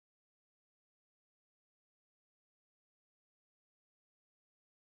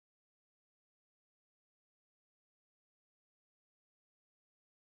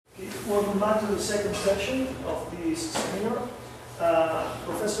Welcome back to the second section of this seminar.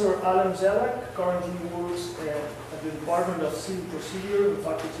 Professor Alan Uzelac currently works at the Department of Civil Procedure and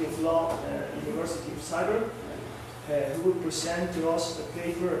Faculty of Law at the University of Zabreb. He will present to us a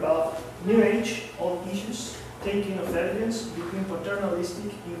paper about New Age, Old Issues, Taking of Evidence between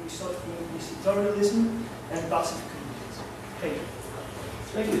Paternalistic Inquisitorialism and Passive Communities. Thank you.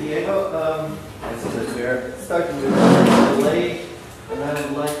 Thank you, Diego. I see that we are starting with a delay, and I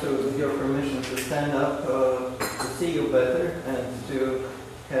would like to, with your permission, to stand up to see you better and to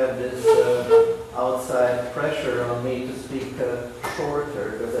have this outside pressure on me to speak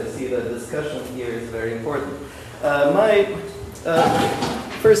shorter, because I see that discussion here is very important. My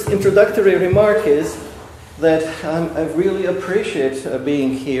first introductory remark is that I really appreciate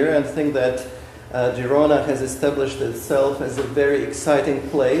being here and think that Girona has established itself as a very exciting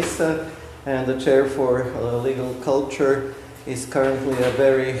place, and the chair for legal culture is currently a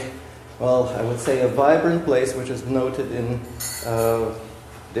very, well, I would say a vibrant place, which is noted in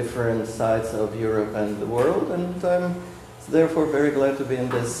different sides of Europe and the world, and I'm therefore very glad to be in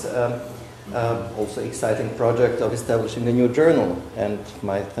this also exciting project of establishing a new journal, and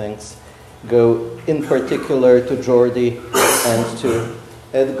my thanks go in particular to Jordi and to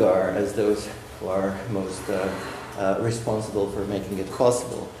Edgar as those who are most responsible for making it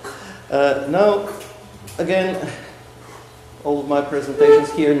possible. Now, again, all of my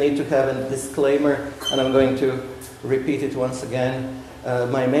presentations here need to have a disclaimer, and I'm going to repeat it once again.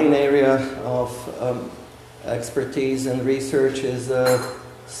 My main area of expertise and research is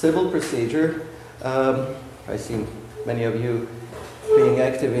civil procedure. I see many of you being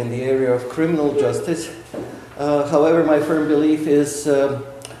active in the area of criminal justice. However, my firm belief is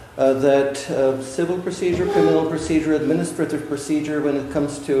that civil procedure, criminal procedure, administrative procedure, when it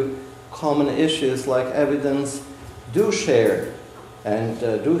comes to common issues like evidence, do share and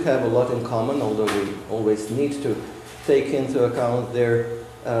do have a lot in common, although we always need to take into account their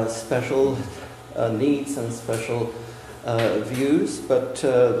special needs and special views, but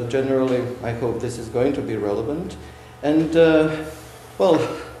generally I hope this is going to be relevant. And well,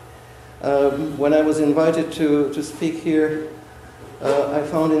 when I was invited to speak here, I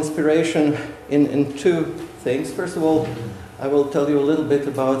found inspiration in two things. First of all, I will tell you a little bit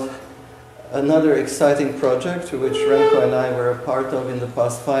about another exciting project which Remco and I were a part of in the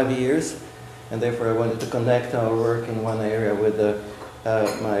past 5 years, and therefore I wanted to connect our work in one area with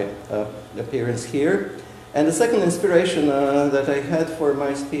my appearance here. And the second inspiration that I had for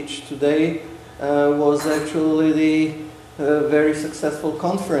my speech today was actually the very successful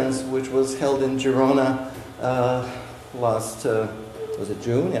conference which was held in Girona last was it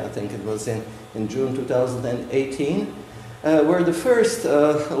June? Yeah, I think it was in June 2018, where the first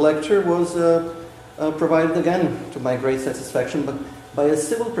lecture was provided again, to my great satisfaction, but by a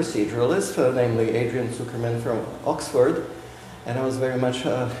civil proceduralist, namely Adrian Zuckerman from Oxford, and I was very much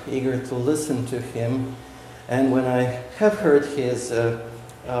eager to listen to him. And when I have heard his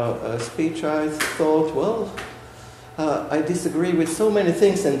speech, I thought, well, I disagree with so many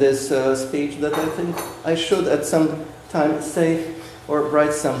things in this speech that I think I should at some time say or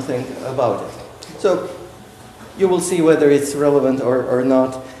write something about it. So you will see whether it's relevant or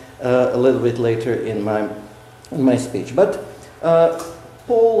not a little bit later in my speech. But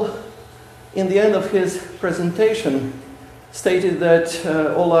Paul, in the end of his presentation, stated that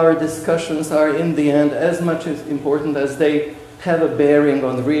all our discussions are in the end as much as important as they have a bearing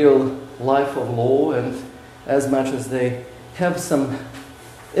on real life of law, and as much as they have some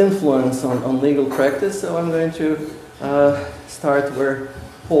influence on legal practice. So I'm going to start where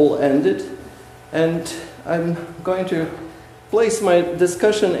Paul ended, and I'm going to place my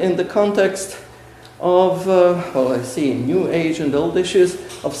discussion in the context of, well, I see, New Age and Old Issues,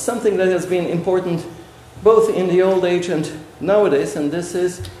 of something that has been important both in the Old Age and nowadays, and this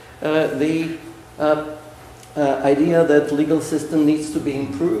is the idea that legal system needs to be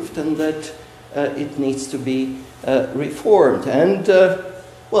improved and that it needs to be reformed. And,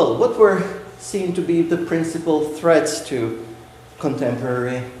 well, what were seen to be the principal threats to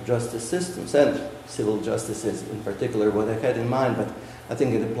contemporary justice systems, and civil justice is in particular what I had in mind, but I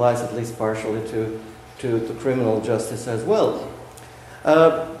think it applies at least partially to criminal justice as well.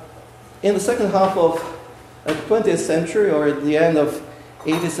 In the second half of the 20th century, or at the end of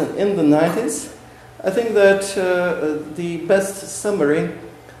 80s and in the 90s, I think that the best summary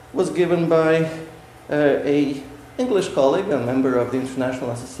was given by an English colleague, a member of the International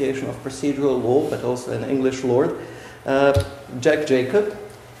Association of Procedural Law, but also an English lord, Jack Jacob,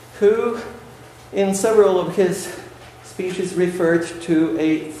 who in several of his speeches referred to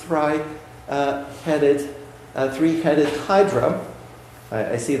a three-headed hydra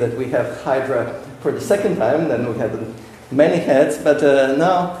I see that we have Hydra for the second time, then we had many heads, but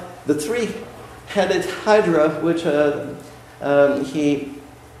now the three-headed Hydra, which he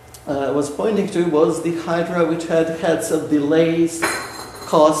was pointing to, was the Hydra which had heads of delays,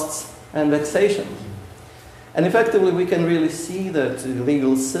 costs, and vexation. And effectively, we can really see that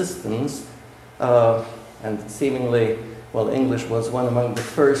legal systems, and seemingly, well, English was one among the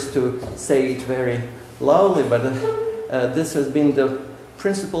first to say it very loudly, but this has been the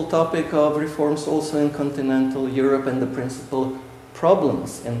principal topic of reforms also in continental Europe and the principal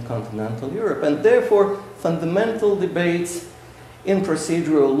problems in continental Europe. And therefore, fundamental debates in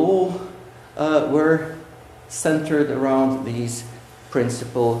procedural law were centered around these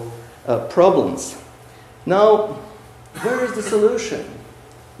principal problems. Now, where is the solution?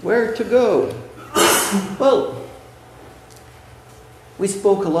 Where to go? Well, we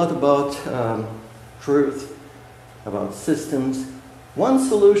spoke a lot about truth, about systems. One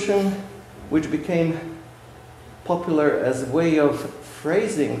solution which became popular as a way of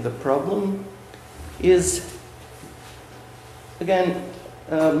phrasing the problem is, again,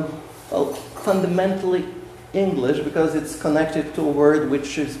 well, fundamentally English, because it's connected to a word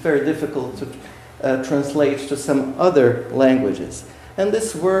which is very difficult to translate to some other languages. And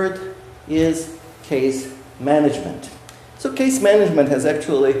this word is case management. So case management has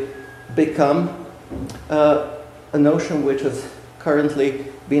actually become a notion which has currently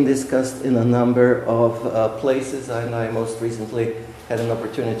been discussed in a number of places, and I most recently had an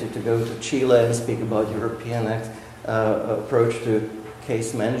opportunity to go to Chile and speak about European approach to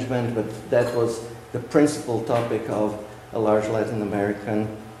case management, but that was the principal topic of a large Latin American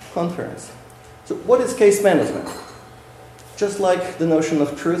conference. So what is case management? Just like the notion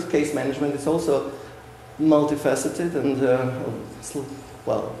of truth, case management is also multifaceted and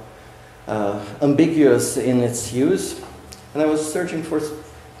well, ambiguous in its use. And I was searching for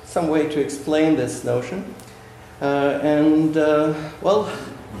some way to explain this notion.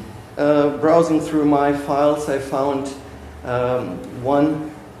 Browsing through my files, I found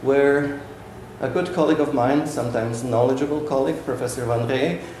one where a good colleague of mine, sometimes knowledgeable colleague, Professor Van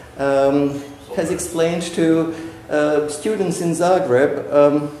Rey, has explained to students in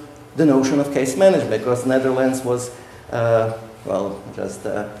Zabreb the notion of case management, because Netherlands was,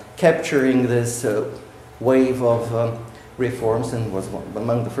 capturing this wave of reforms and was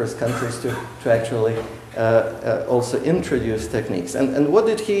among the first countries to actually also introduce techniques. And what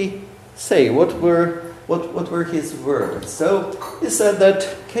did he say? What were his words? So he said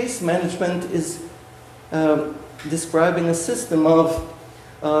that case management is describing a system of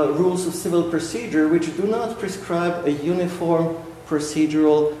rules of civil procedure which do not prescribe a uniform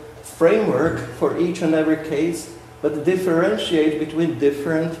procedural framework for each and every case, but differentiate between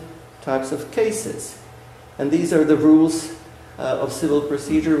different types of cases. And these are the rules of civil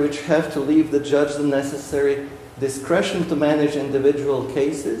procedure which have to leave the judge the necessary discretion to manage individual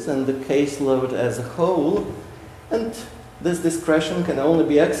cases and the caseload as a whole. And this discretion can only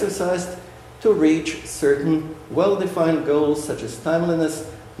be exercised to reach certain well-defined goals such as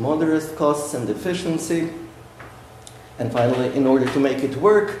timeliness, moderate costs and efficiency. And finally, in order to make it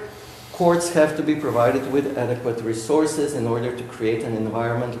work, courts have to be provided with adequate resources in order to create an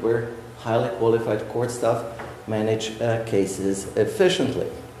environment where highly qualified court staff manage cases efficiently.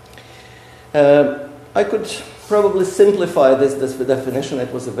 I could probably simplify this definition.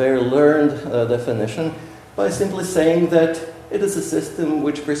 It was a very learned definition by simply saying that it is a system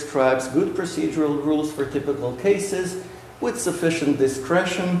which prescribes good procedural rules for typical cases with sufficient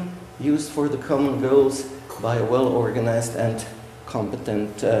discretion used for the common goals by a well-organized and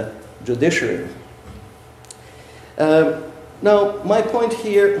competent judiciary. Now, my point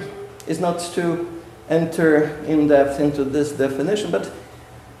here is not to enter in depth into this definition, but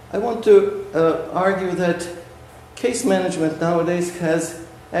I want to argue that case management nowadays has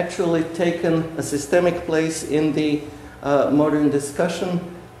actually taken a systemic place in the modern discussion,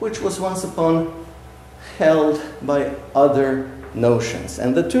 which was once upon held by other notions.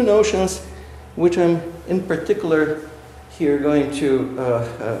 And the two notions which I'm in particular here going to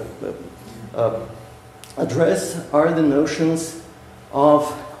address are the notions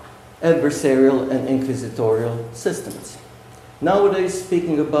of adversarial and inquisitorial systems. Nowadays,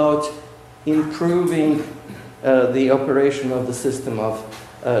 speaking about improving the operation of the system of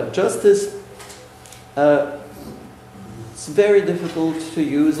justice, it's very difficult to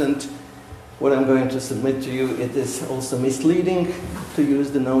use, and what I'm going to submit to you, it is also misleading to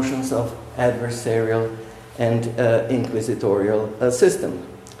use the notions of adversarial and inquisitorial system.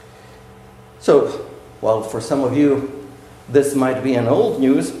 So, while for some of you this might be an old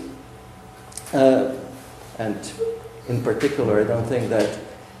news, and in particular. I don't think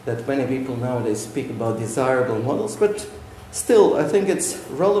that many people nowadays speak about desirable models, but still, I think it's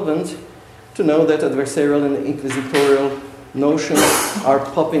relevant to know that adversarial and inquisitorial notions are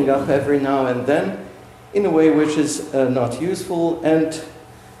popping up every now and then in a way which is not useful, and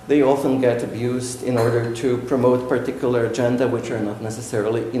they often get abused in order to promote particular agenda which are not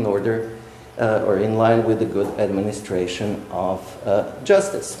necessarily in order or in line with the good administration of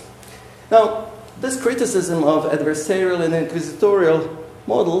justice. Now, this criticism of adversarial and inquisitorial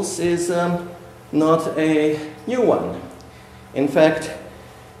models is not a new one. In fact,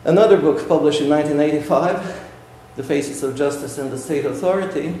 another book published in 1985, The Faces of Justice and the State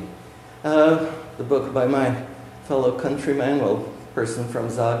Authority, the book by my fellow countryman, person from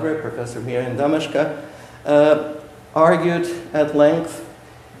Zabreb, Professor Miran Damashka, argued at length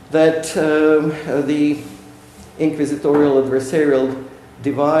that the inquisitorial adversarial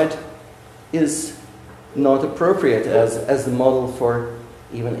divide is not appropriate as a model for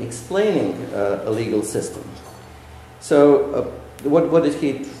even explaining a legal system. So what did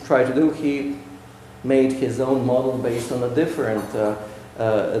he try to do? He made his own model based on a different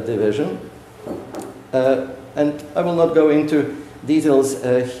division. And I will not go into details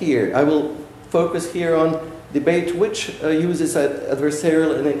here. I will focus here on debate which uses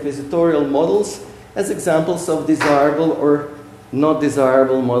adversarial and inquisitorial models as examples of desirable or not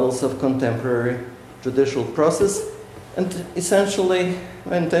desirable models of contemporary judicial process. And essentially,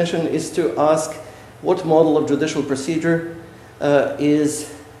 my intention is to ask what model of judicial procedure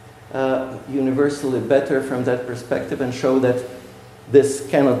is universally better from that perspective, and show that this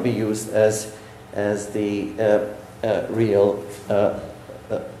cannot be used as the real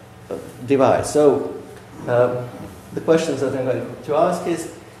device. So the questions that I'm going to ask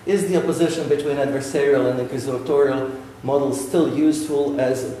is the opposition between adversarial and inquisitorial models still useful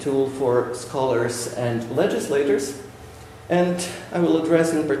as a tool for scholars and legislators? And I will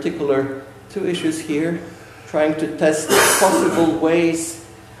address in particular two issues here, trying to test possible ways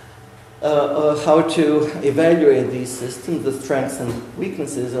how to evaluate these systems, the strengths and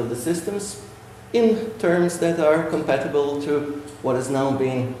weaknesses of the systems, in terms that are compatible to what is now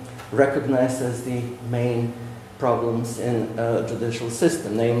being recognized as the main problems in a judicial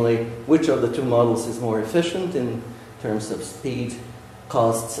system, namely, which of the two models is more efficient in terms of speed,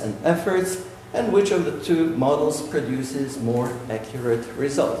 costs, and efforts, and which of the two models produces more accurate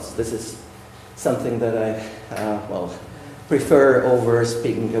results. This is something that I prefer over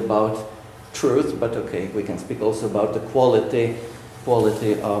speaking about truth, but okay, we can speak also about the quality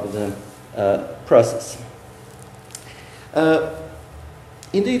of the process.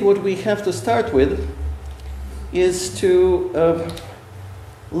 Indeed, what we have to start with is to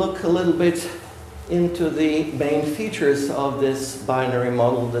look a little bit into the main features of this binary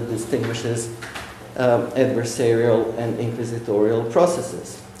model that distinguishes adversarial and inquisitorial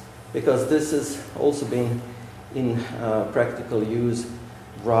processes, because this has also been in practical use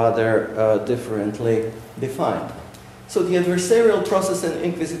rather differently defined. So the adversarial process and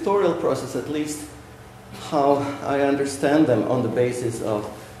inquisitorial process, at least how I understand them on the basis of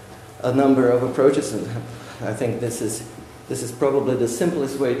a number of approaches, and I think this is probably the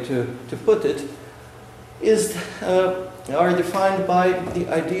simplest way to put it, are defined by the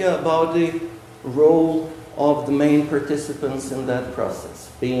idea about the role of the main participants in that process,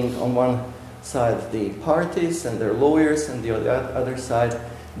 being on one side the parties and their lawyers, and the other side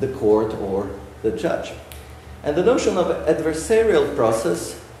the court or the judge. And the notion of adversarial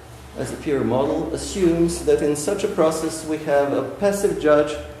process as a pure model assumes that in such a process we have a passive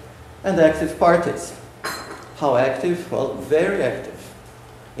judge and active parties. How active? Well, very active.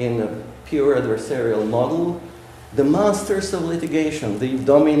 In a pure adversarial model, the masters of litigation, the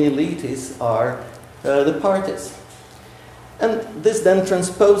domini litis, are the parties. And this then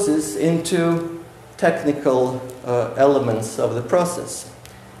transposes into technical elements of the process.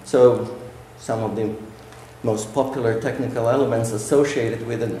 So some of the most popular technical elements associated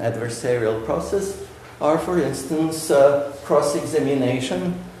with an adversarial process are, for instance,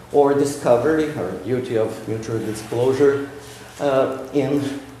 cross-examination or discovery or duty of mutual disclosure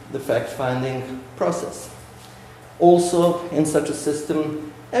in the fact-finding process. Also, in such a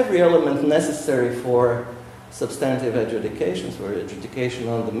system, every element necessary for substantive adjudications or adjudication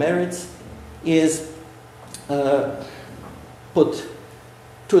on the merits is put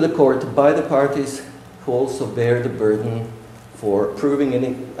to the court by the parties, who also bear the burden for proving it,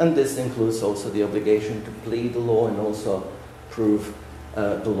 and this includes also the obligation to plead the law and also prove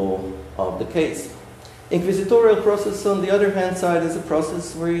the law of the case. Inquisitorial process, on the other hand side, is a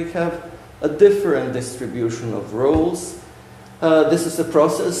process where you have a different distribution of roles. This is a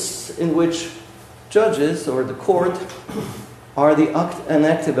process in which judges or the court are an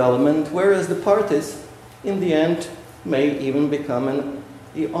active element, whereas the parties, in the end, may even become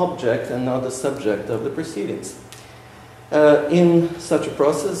the object and not the subject of the proceedings. In such a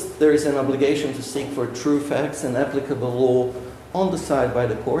process, there is an obligation to seek for true facts and applicable law on the side by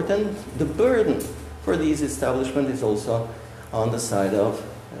the court, and the burden for these establishment is also on the side of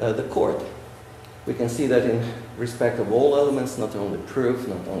the court. We can see that in respect of all elements, not only proof,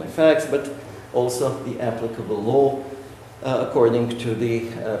 not only facts, but also the applicable law, according to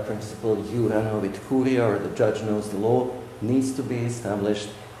the principle jura novit curia, or the judge knows the law, needs to be established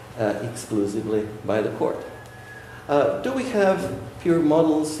exclusively by the court. Do we have pure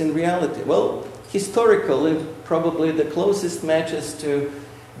models in reality? Well, historically, probably the closest matches to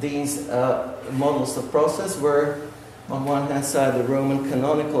these models of process were, on one hand side, the Roman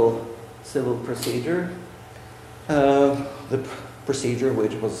canonical civil procedure, the procedure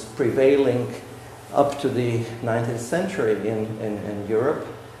which was prevailing up to the 19th century in Europe,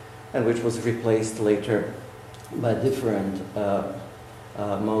 and which was replaced later by different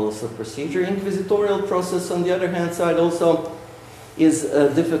models of procedure. Inquisitorial process, on the other hand side, also is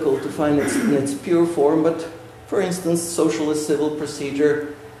difficult to find in its pure form, but for instance, socialist civil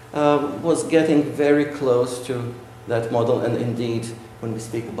procedure was getting very close to that model, and indeed, when we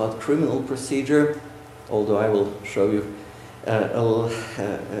speak about criminal procedure, although I will show you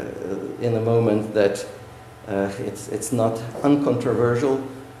in a moment that it's not uncontroversial,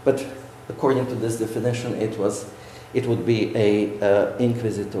 but according to this definition, it would be a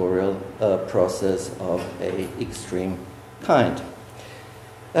inquisitorial process of an extreme kind.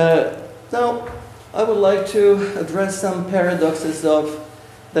 Now, I would like to address some paradoxes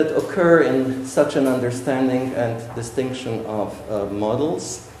that occur in such an understanding and distinction of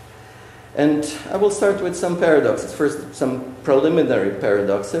models. And I will start with some paradoxes. First, some preliminary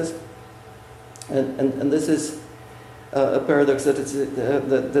paradoxes. And this is a paradox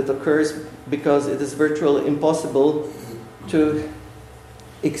that occurs because it is virtually impossible to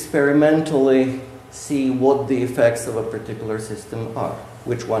experimentally see what the effects of a particular system are.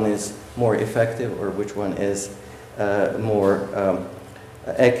 Which one is more effective or which one is more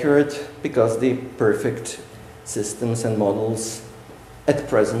accurate, because the perfect systems and models at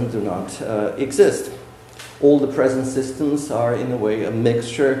present do not exist. All the present systems are in a way a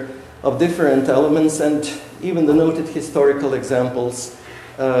mixture of different elements, and even the noted historical examples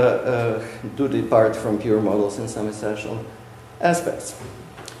do depart from pure models in some essential aspects.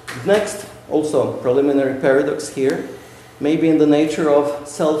 Next, also preliminary paradox here, may be in the nature of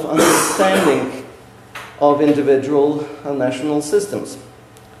self-understanding of individual national systems.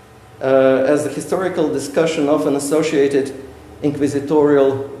 As the historical discussion often associated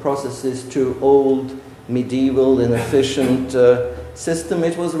inquisitorial processes to old, medieval, inefficient system,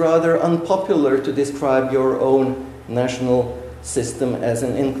 it was rather unpopular to describe your own national system as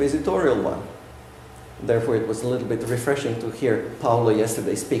an inquisitorial one. Therefore, it was a little bit refreshing to hear Paulo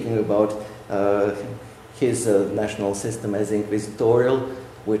yesterday speaking about his national system as inquisitorial,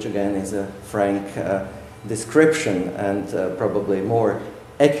 which again is a frank description and probably more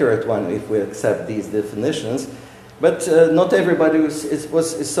accurate one if we accept these definitions. But not everybody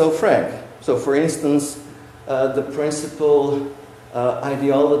is so frank. So, for instance, the principal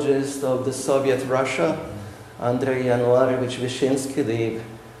ideologist of the Soviet Russia, Andrei Yanuaryevich Vyshinsky, the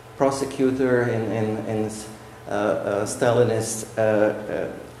prosecutor in Stalinist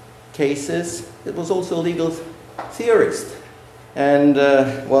cases, it was also a legal theorist. And,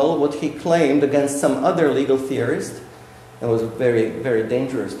 well, what he claimed against some other legal theorist, it was very, very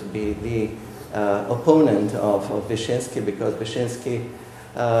dangerous to be the opponent of Vyshinsky, because Vyshinsky,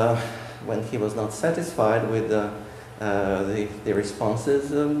 when he was not satisfied with the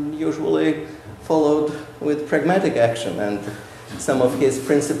responses, usually followed with pragmatic action. And some of his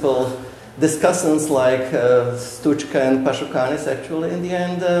principal discussants, like Stuchka and Pashukanis, actually in the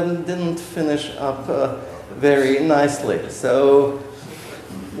end didn't finish up very nicely. So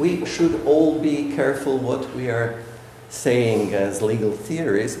we should all be careful what we are saying as legal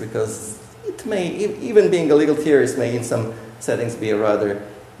theories, because it may, even being a legal theorist, may in some settings be a rather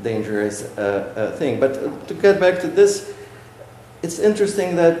dangerous thing. But to get back to this, it's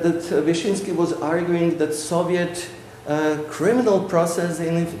interesting that Vyshinsky was arguing that Soviet criminal process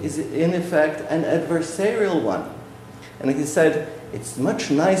is in effect an adversarial one. And he said it's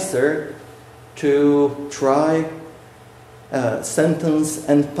much nicer to try, sentence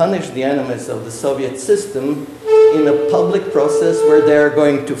and punish the enemies of the Soviet system in a public process where they are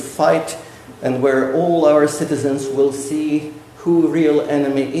going to fight and where all our citizens will see who real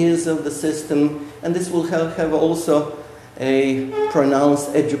enemy is of the system, and this will have also a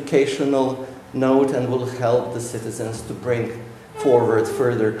pronounced educational note and will help the citizens to bring forward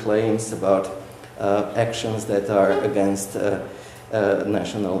further claims about actions that are against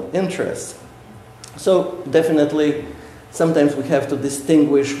national interests. So definitely, sometimes we have to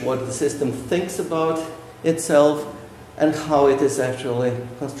distinguish what the system thinks about itself and how it is actually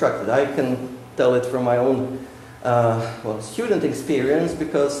constructed. I can tell it from my own student experience,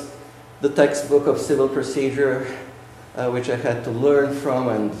 because the textbook of civil procedure, which I had to learn from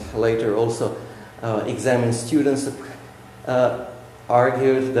and later also examine students,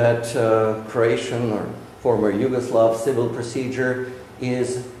 argued that Croatian or former Yugoslav civil procedure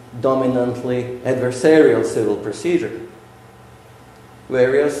is dominantly adversarial civil procedure.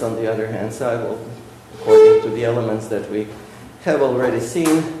 Whereas, on the other hand side, well, according to the elements that we have already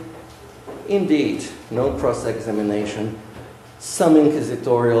seen, indeed, no cross-examination, some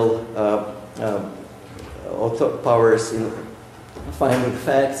inquisitorial powers in finding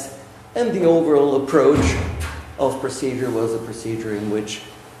facts, and the overall approach of procedure was a procedure in which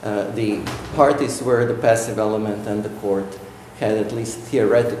the parties were the passive element and the court had at least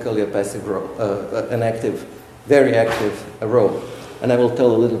theoretically a passive role, an active, very active role. And I will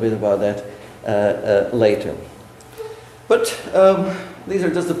tell a little bit about that later. But these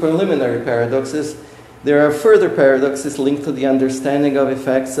are just the preliminary paradoxes. There are further paradoxes linked to the understanding of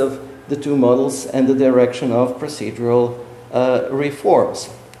effects of the two models and the direction of procedural reforms.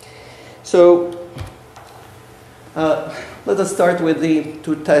 So let us start with the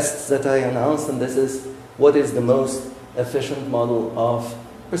two tests that I announced, and this is what is the most efficient model of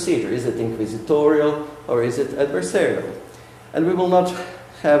procedure. Is it inquisitorial or is it adversarial? And we will not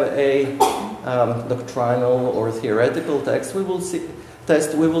have a doctrinal or theoretical text. We will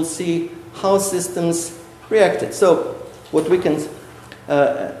see how systems reacted. So what we can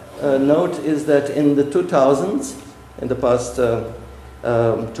note is that in the 2000s, in the past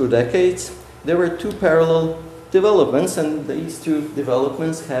 2 decades, there were two parallel developments, and these two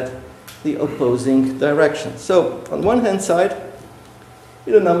developments had the opposing direction. So on one hand side,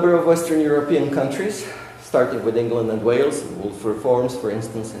 in a number of Western European countries, starting with England and Wales, reforms, for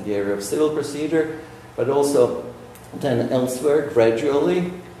instance, in the area of civil procedure, but also then elsewhere,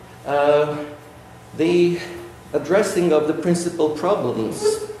 gradually, the addressing of the principal problems,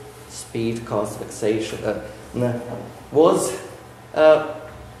 speed, cost, vexation, was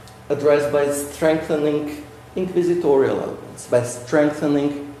addressed by strengthening inquisitorial elements, by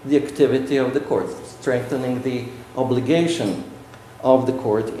strengthening the activity of the court, strengthening the obligation of the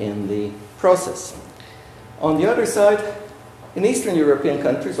court in the process. On the other side, in Eastern European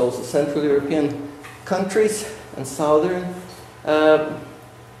countries, also Central European countries and Southern,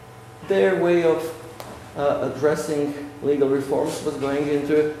 their way of addressing legal reforms was going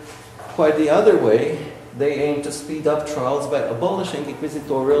into quite the other way. They aimed to speed up trials by abolishing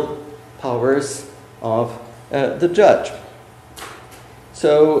inquisitorial powers of the judge.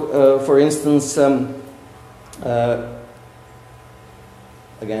 So, for instance, again,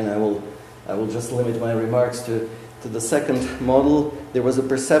 I will just limit my remarks to the second model. There was a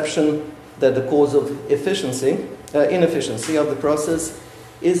perception that the cause of inefficiency of the process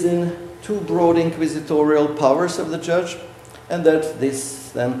is in too broad inquisitorial powers of the judge, and that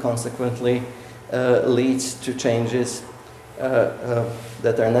this then consequently leads to changes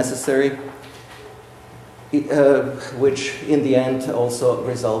that are necessary, which in the end also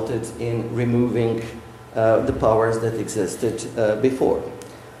resulted in removing the powers that existed before.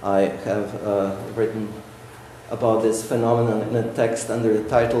 I have written about this phenomenon in a text under the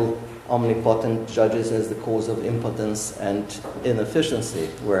title Omnipotent Judges as the Cause of Impotence and Inefficiency,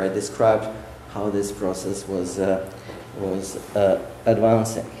 where I described how this process was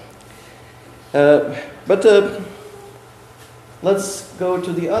advancing. But let's go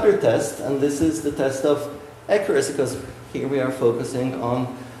to the other test, and this is the test of accuracy, because here we are focusing on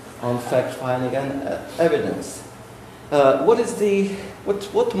fact-finding and evidence.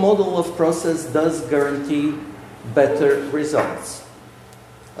 What model of process does guarantee better results?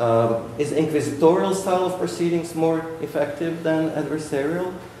 Is inquisitorial style of proceedings more effective than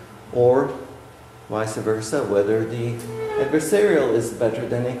adversarial, or vice versa, whether the adversarial is better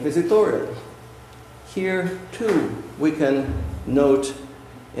than inquisitorial? Here, too, we can note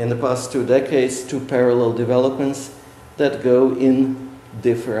in the past 2 decades 2 parallel developments that go in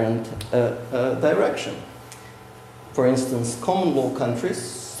different direction. For instance, common law countries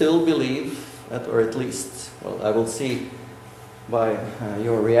still believe, or at least, well, I will see by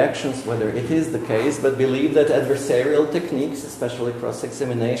your reactions whether it is the case, but believe that adversarial techniques, especially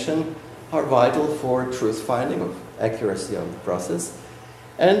cross-examination, are vital for truth-finding or accuracy of the process.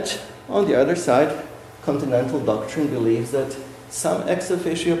 And on the other side, continental doctrine believes that some ex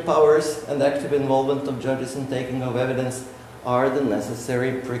officio powers and active involvement of judges in taking of evidence are the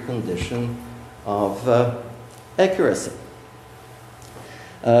necessary precondition of accuracy.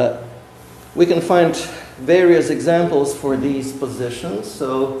 We can find various examples for these positions.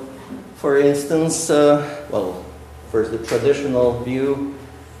 So, for instance, well, first the traditional view,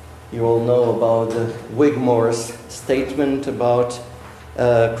 you all know about Wigmore's statement about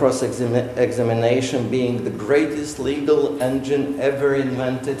cross-examination being the greatest legal engine ever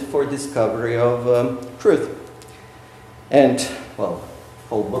invented for discovery of truth. And, well,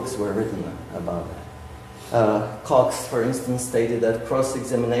 whole books were written about that. Cox, for instance, stated that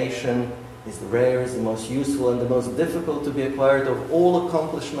cross-examination is the rarest, the most useful, and the most difficult to be acquired of all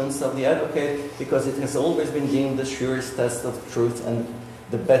accomplishments of the advocate, because it has always been deemed the surest test of truth and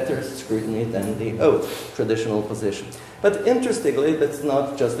the better scrutiny than the oath, traditional position. But interestingly, that's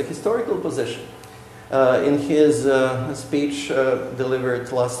not just a historical position. In his speech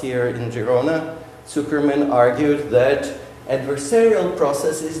delivered last year in Girona, Zuckerman argued that adversarial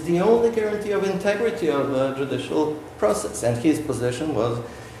process is the only guarantee of integrity of a judicial process. And his position was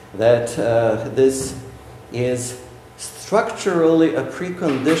that this is structurally a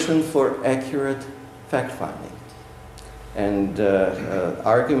precondition for accurate fact-finding. And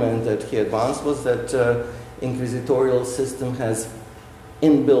argument that he advanced was that inquisitorial system has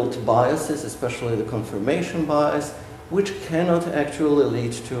inbuilt biases, especially the confirmation bias, which cannot actually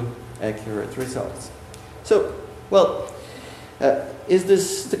lead to accurate results. So, well, is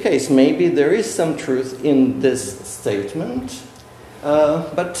this the case? Maybe there is some truth in this statement,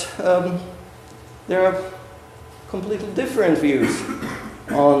 but there are completely different views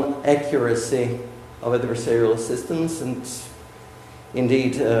on accuracy of adversarial systems, and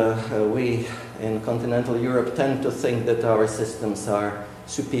indeed we in continental Europe tend to think that our systems are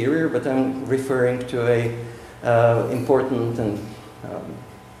superior, but I'm referring to a important and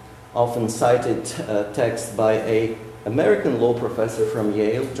often cited text by a American law professor from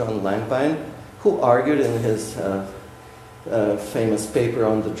Yale, John Langbein, who argued in his famous paper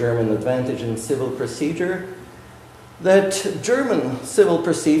on the German advantage in civil procedure that German civil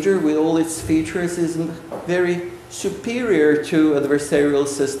procedure, with all its features, is very superior to adversarial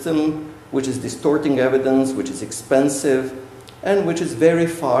system, which is distorting evidence, which is expensive, and which is very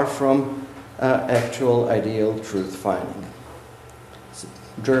far from actual ideal truth finding.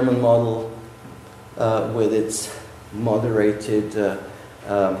 German model with its moderated,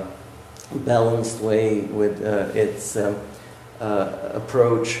 balanced way, with its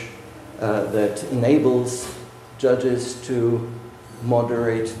approach that enables judges to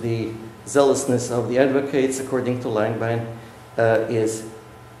moderate the zealousness of the advocates, according to Langbein, is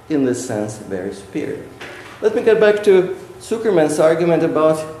in this sense very superior. Let me get back to Zuckerman's argument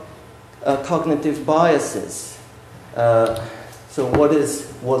about cognitive biases. So what is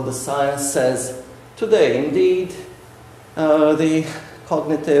what the science says today? Indeed, the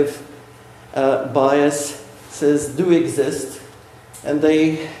cognitive biases do exist, and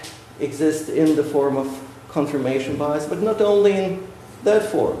they exist in the form of confirmation bias, but not only in that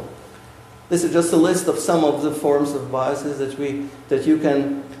form. This is just a list of some of the forms of biases that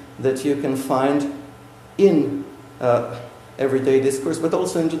you can find in everyday discourse, but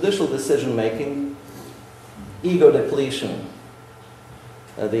also in judicial decision making. Ego depletion,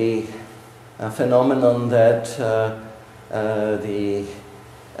 the phenomenon that the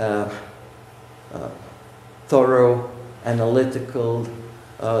thorough, analytical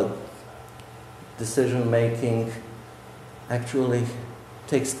decision making actually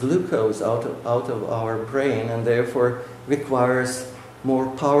takes glucose out of our brain, and therefore requires more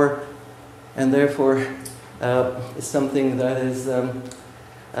power, and therefore is something that is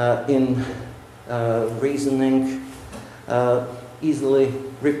in reasoning easily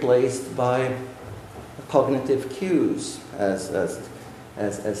replaced by cognitive cues, as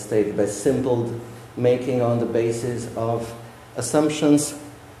stated, by simple making on the basis of assumptions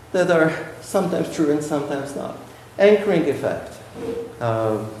that are sometimes true and sometimes not. Anchoring effect.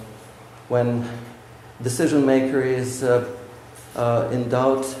 When decision maker is in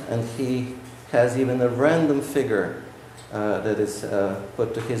doubt and he has even a random figure that is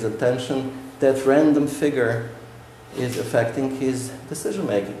put to his attention, that random figure is affecting his decision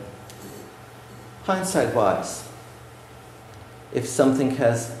making. Hindsight bias. If something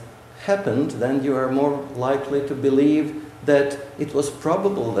has happened, then you are more likely to believe that it was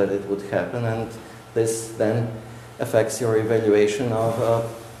probable that it would happen, and this then affects your evaluation of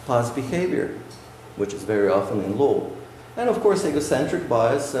past behavior, which is very often in law. And of course, egocentric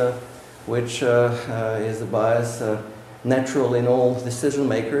bias, which is a bias natural in all decision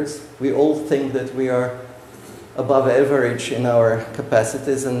makers. We all think that we are above average in our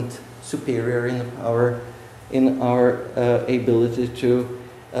capacities and superior in our ability to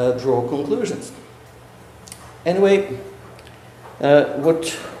draw conclusions. Anyway,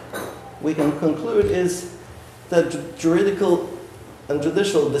 what we can conclude is that juridical and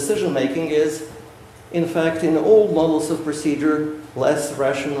judicial decision-making is, in fact, in all models of procedure, less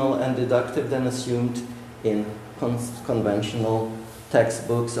rational and deductive than assumed in conventional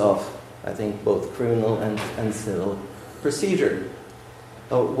textbooks of, I think, both criminal and civil procedure.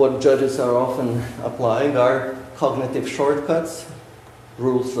 What judges are often applying are cognitive shortcuts,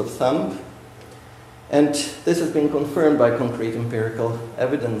 rules of thumb, and this has been confirmed by concrete empirical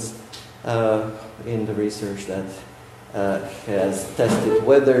evidence in the research that has tested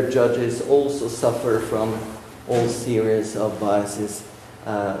whether judges also suffer from all series of biases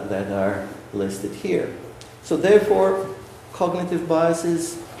that are listed here. So therefore, cognitive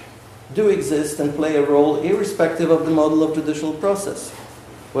biases do exist and play a role irrespective of the model of judicial process,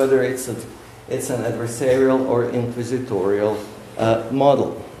 whether it's an adversarial or inquisitorial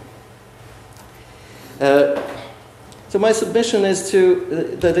model. So my submission is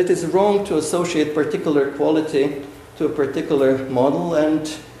that it is wrong to associate particular quality to a particular model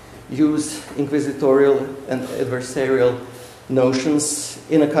and use inquisitorial and adversarial notions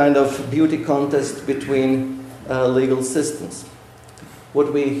in a kind of beauty contest between legal systems.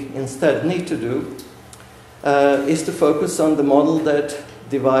 What we instead need to do is to focus on the model that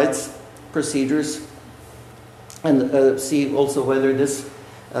divides procedures and see also whether this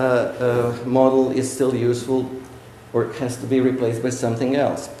model is still useful or has to be replaced by something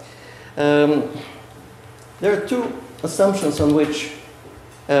else. There are two assumptions on which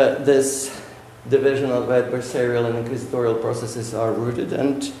this division of adversarial and inquisitorial processes are rooted,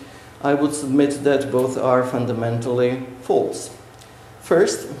 and I would submit that both are fundamentally false.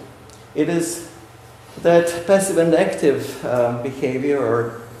 First, it is that passive and active behavior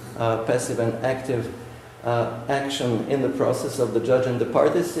or passive and active action in the process of the judge and the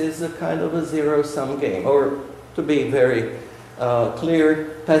parties is a kind of a zero-sum game. Or, to be very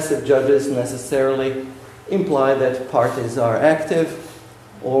clear, passive judges necessarily imply that parties are active,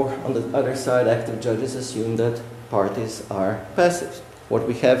 or on the other side, active judges assume that parties are passive. What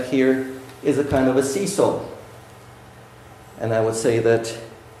we have here is a kind of a seesaw. And I would say that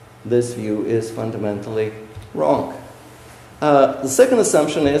this view is fundamentally wrong. The second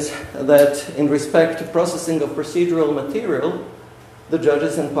assumption is that in respect to processing of procedural material, the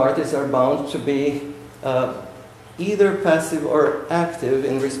judges and parties are bound to be either passive or active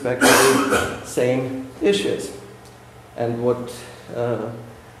in respect to the same issues. And what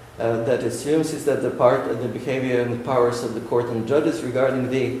that assumes is that the behavior and the powers of the court and judges regarding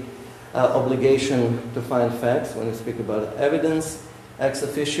the obligation to find facts, when we speak about evidence, ex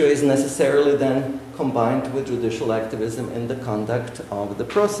officio is necessarily then combined with judicial activism in the conduct of the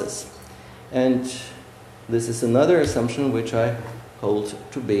process. And this is another assumption which I hold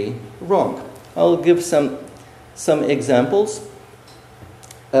to be wrong. I'll give some examples.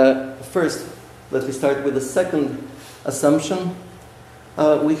 First, let me start with the second assumption.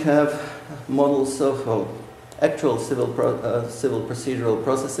 We have models of actual civil procedural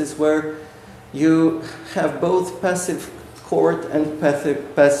processes where you have both passive court and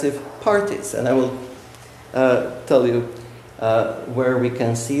passive parties, and I will tell you where we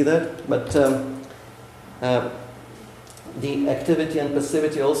can see that. But the activity and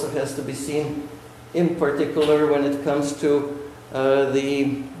passivity also has to be seen, in particular when it comes to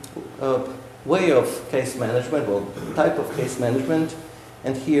the way of case management, well, type of case management.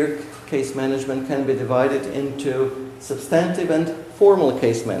 And here, case management can be divided into substantive and formal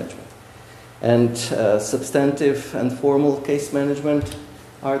case management. And substantive and formal case management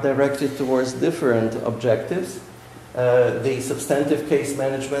are directed towards different objectives. The substantive case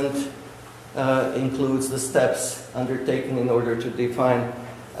management includes the steps undertaken in order to define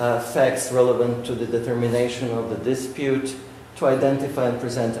facts relevant to the determination of the dispute, to identify and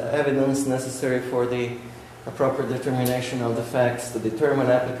present evidence necessary for the proper determination of the facts, to determine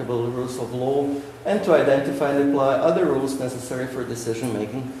applicable rules of law, and to identify and apply other rules necessary for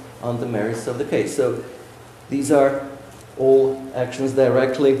decision-making on the merits of the case. So these are all actions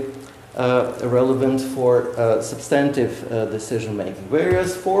directly relevant for substantive decision-making.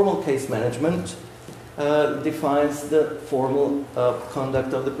 Whereas formal case management defines the formal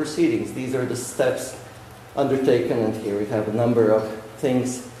conduct of the proceedings. These are the steps undertaken, and here we have a number of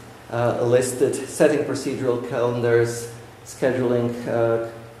things listed: setting procedural calendars, scheduling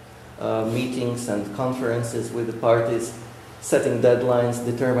meetings and conferences with the parties, setting deadlines,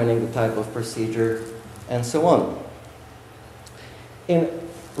 determining the type of procedure, and so on. In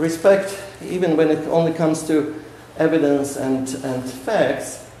respect, even when it only comes to evidence and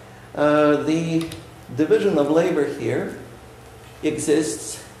facts, the division of labor here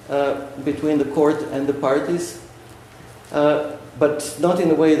exists between the court and the parties, but not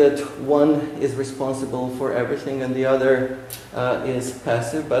in a way that one is responsible for everything and the other is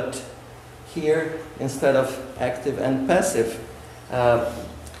passive, but here, instead of active and passive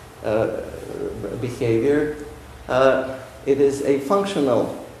behavior, it is a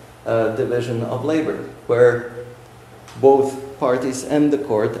functional division of labor, where both parties and the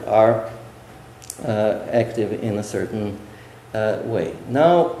court are active in a certain way.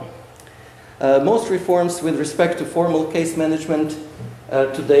 Now, most reforms with respect to formal case management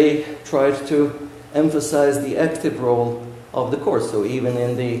today try to emphasize the active role of the court. So even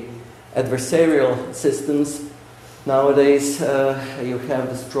in the adversarial systems, nowadays you have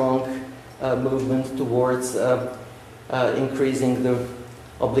the strong movement towards increasing the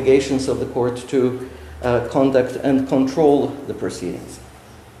obligations of the court to conduct and control the proceedings.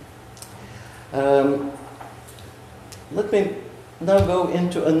 Let me now go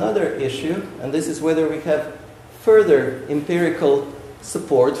into another issue, and this is whether we have further empirical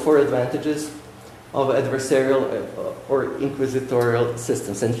support for advantages of adversarial or inquisitorial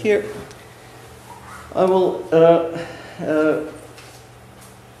systems. And here I will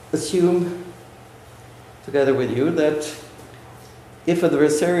assume, together with you, that if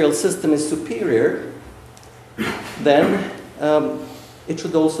adversarial system is superior, then it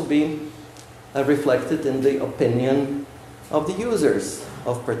should also be reflected in the opinion of the users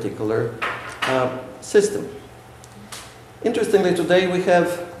of particular system. Interestingly, today we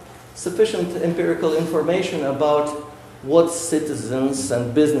have sufficient empirical information about what citizens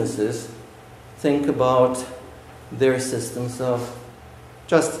and businesses think about their systems of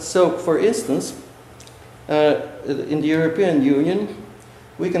justice. So, for instance, in the European Union,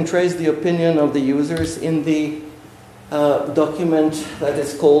 we can trace the opinion of the users in the document that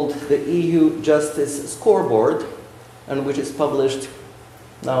is called the EU Justice Scoreboard, and which is published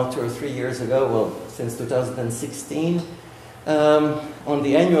now 2 or 3 years ago, well, since 2016, on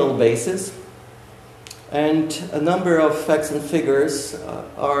the annual basis. And a number of facts and figures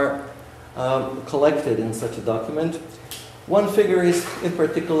are collected in such a document. One figure is in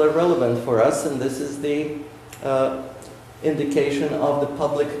particular relevant for us, and this is the indication of the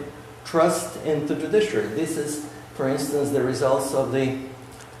public trust in the judiciary. This is, for instance, the results of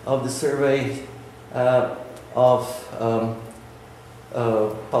the survey of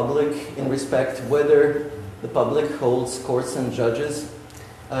public in respect whether the public holds courts and judges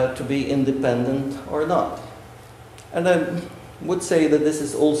to be independent or not. And I would say that this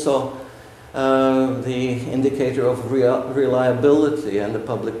is also the indicator of reliability and the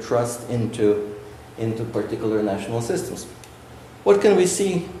public trust into particular national systems. What can we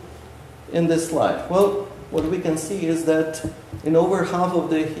see in this slide? Well, what we can see is that in over half of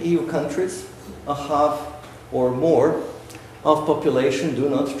the EU countries, a half or more of population do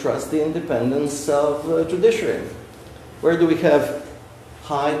not trust the independence of judiciary. Where do we have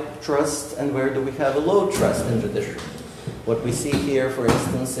high trust and where do we have a low trust in judiciary? What we see here, for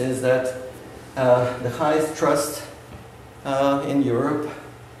instance, is that the highest trust in Europe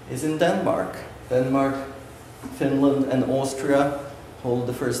is in Denmark. Denmark, Finland, and Austria hold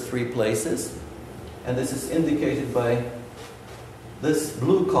the first 3 places. And this is indicated by this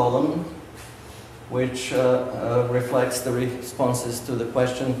blue column, which reflects the responses to the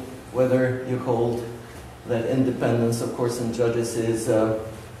question whether you hold that independence of courts and judges is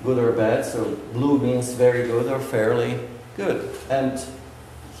good or bad. So blue means very good or fairly good. And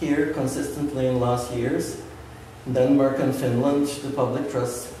here, consistently in last years, Denmark and Finland, the public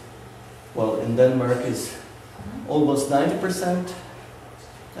trust, well, in Denmark is almost 90%,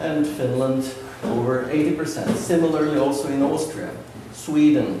 and Finland over 80%. Similarly also in Austria,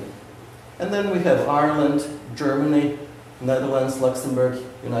 Sweden. And then we have Ireland, Germany, Netherlands, Luxembourg,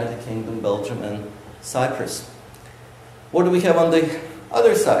 United Kingdom, Belgium, and Cyprus. What do we have on the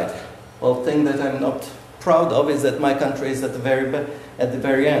other side? Well, thing that I'm not proud of is that my country is at the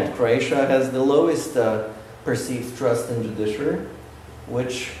very end. Croatia has the lowest perceived trust in judiciary,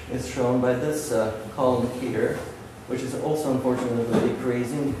 which is shown by this column here, which is also unfortunately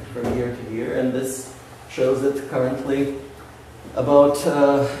decreasing from year to year. And this shows that currently about,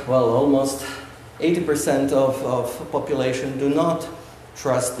 well, almost 80% of population do not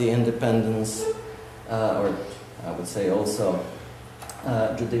trust the independence, or I would say also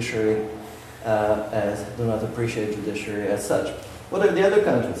judiciary, do not appreciate judiciary as such. What are the other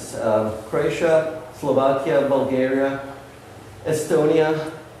countries? Croatia, Slovakia, Bulgaria,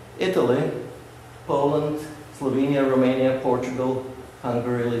 Estonia, Italy, Poland, Slovenia, Romania, Portugal,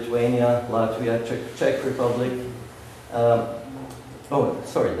 Hungary, Lithuania, Latvia, Czech Republic. Oh,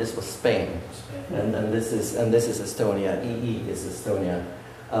 sorry, this was Spain, and this is Estonia. EE is Estonia,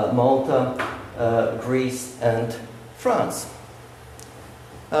 Malta, Greece, and France.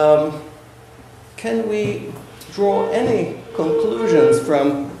 Can we draw any conclusions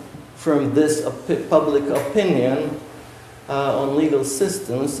from this public opinion on legal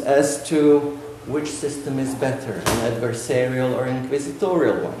systems as to which system is better, an adversarial or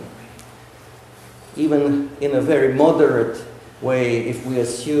inquisitorial one? Even in a very moderate way, if we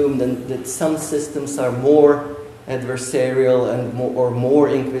assume that some systems are more adversarial and more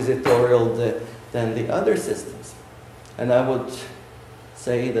inquisitorial than the other systems. And I would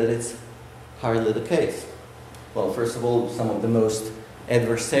say that it's hardly the case. Well, first of all, some of the most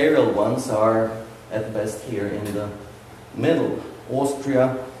adversarial ones are at best here in the middle.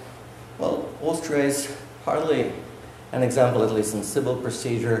 Austria, well, Austria is hardly an example, at least in civil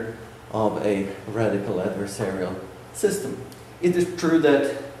procedure, of a radical adversarial system. It is true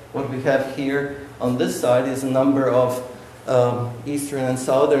that what we have here on this side is a number of Eastern and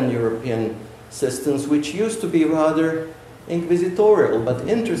Southern European systems which used to be rather inquisitorial. But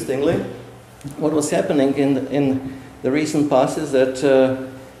interestingly, what was happening in the recent past is that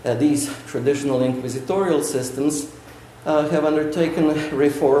these traditional inquisitorial systems have undertaken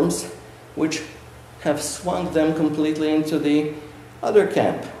reforms which have swung them completely into the other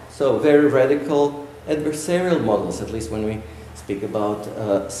camp. So very radical adversarial models, at least when we speak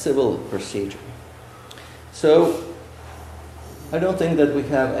about civil procedure. So I don't think that we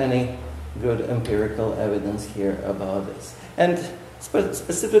have any good empirical evidence here about this. And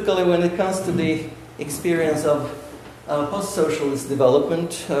specifically when it comes to the experience of post-socialist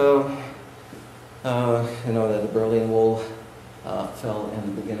development, you know that the Berlin Wall fell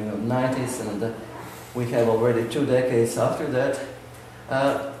in the beginning of the 90s, and we have already 2 decades after that.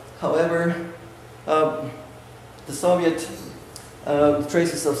 However, the Soviet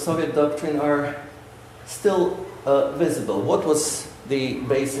traces of Soviet doctrine are still visible. What was the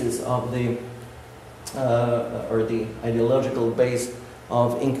basis of the or the ideological base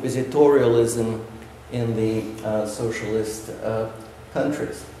of inquisitorialism in the socialist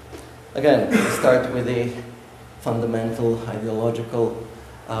countries? Again, we start with the fundamental ideological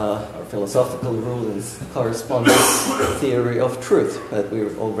or philosophical rule is correspondence theory of truth that we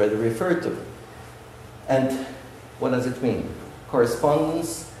already referred to. And what does it mean?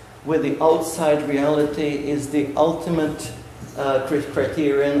 Correspondence with the outside reality is the ultimate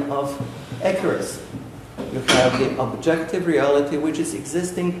criterion of accuracy. You have the objective reality which is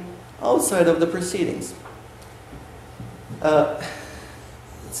existing outside of the proceedings.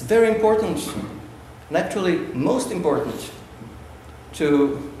 It's very important, and actually most important,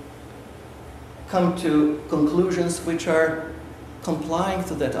 to come to conclusions which are complying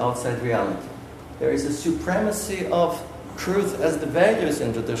to that outside reality. There is a supremacy of truth as the values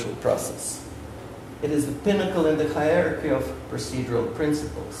in judicial process. It is the pinnacle in the hierarchy of procedural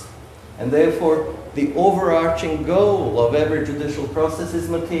principles. And therefore, the overarching goal of every judicial process is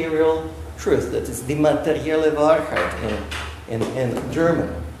material truth. That is die materielle Wahrheit in German,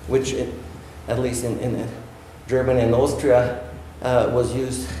 which at least in Germany and Austria was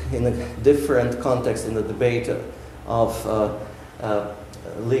used in a different context in the debate of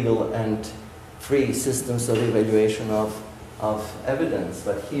legal and free systems of evaluation of evidence.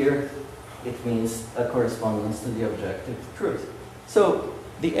 But here it means a correspondence to the objective truth. So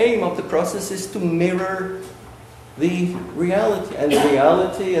the aim of the process is to mirror the reality, and the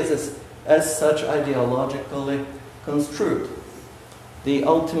reality as such ideologically construed. The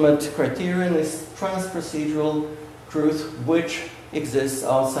ultimate criterion is trans-procedural truth which exists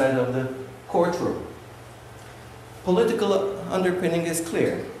outside of the courtroom. Political underpinning is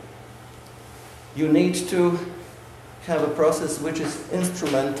clear. You need to have a process which is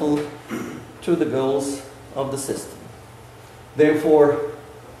instrumental to the goals of the system. Therefore,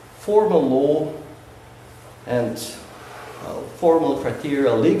 formal law and formal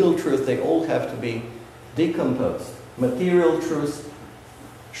criteria, legal truth, they all have to be decomposed. Material truth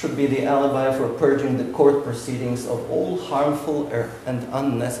should be the alibi for purging the court proceedings of all harmful and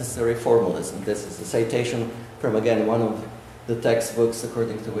unnecessary formalism. This is a citation from, again, one of the textbooks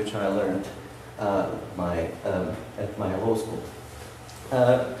according to which I learned at my law school.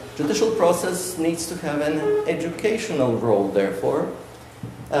 Judicial process needs to have an educational role, therefore.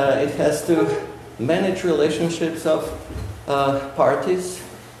 It has to manage relationships of parties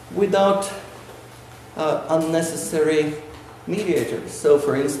without unnecessary mediators. So,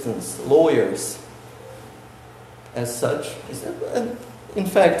 for instance, lawyers, as such, in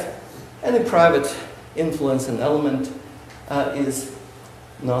fact, any private influence and element is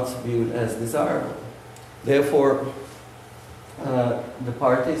not viewed as desirable. Therefore, the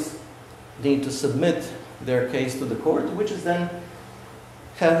parties need to submit their case to the court, which is then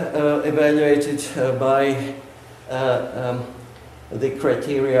evaluated by the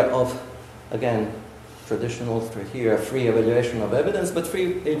criteria of, again, traditional criteria, free evaluation of evidence, but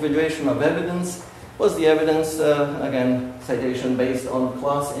free evaluation of evidence was the evidence, again, citation based on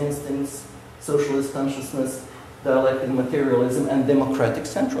class instincts, socialist consciousness, dialectic materialism, and democratic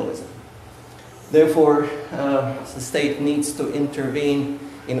centralism. Therefore, the state needs to intervene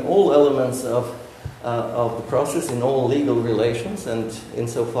in all elements of the process, in all legal relations, and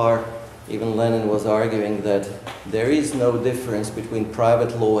insofar, even Lenin was arguing that there is no difference between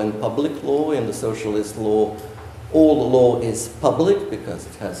private law and public law. In the socialist law, all law is public because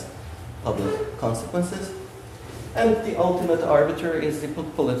it has public consequences, and the ultimate arbiter is the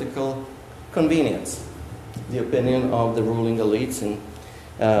political convenience, the opinion of the ruling elites. In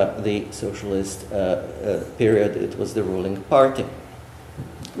the socialist period, it was the ruling party.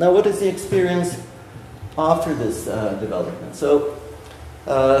 Now, what is the experience after this development? So,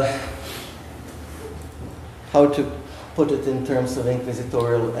 how to put it in terms of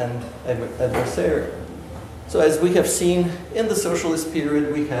inquisitorial and adversarial? So, as we have seen, in the socialist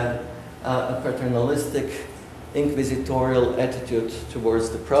period, we had a paternalistic inquisitorial attitude towards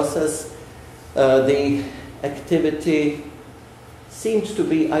the process. The activity seemed to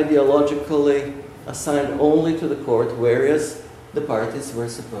be ideologically assigned only to the court, whereas the parties were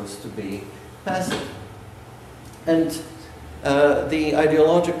supposed to be passive. And the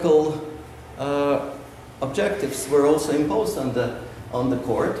ideological objectives were also imposed on the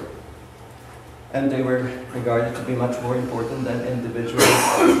court, and they were regarded to be much more important than individual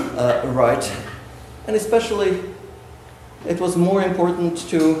right. And especially, it was more important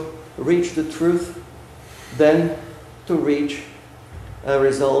to reach the truth than to reach a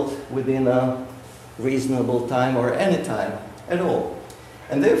result within a reasonable time or any time at all.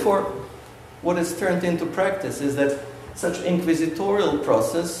 And therefore, what is turned into practice is that such inquisitorial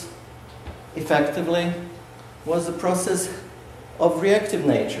process effectively was a process of reactive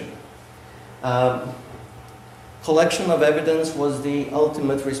nature. Collection of evidence was the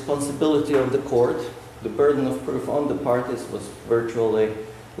ultimate responsibility of the court. The burden of proof on the parties was virtually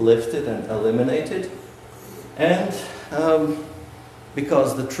lifted and eliminated. And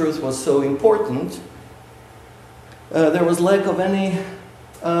because the truth was so important, there was lack of any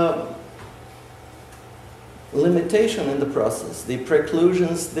limitation in the process. The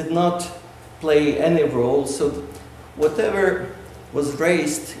preclusions did not play any role, so whatever was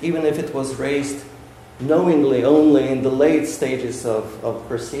raised, even if it was raised knowingly only in the late stages of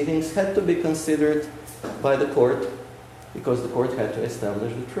proceedings, had to be considered by the court, because the court had to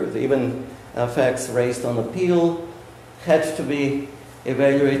establish the truth. Even facts raised on appeal had to be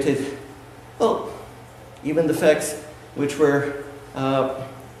evaluated. Well, even the facts which were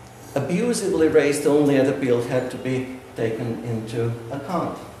abusively raised only at appeal had to be taken into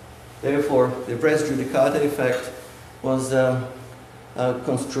account. Therefore, the res judicata effect was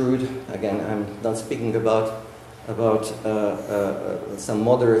construed, again, I'm not speaking about some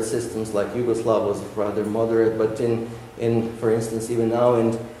moderate systems like Yugoslav was rather moderate, but for instance, even now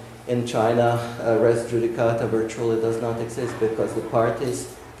in China, res judicata virtually does not exist because the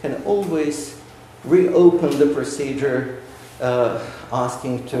parties can always reopen the procedure,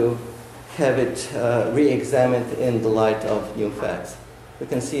 asking to have it re-examined in the light of new facts. We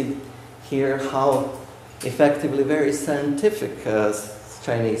can see here how effectively very scientific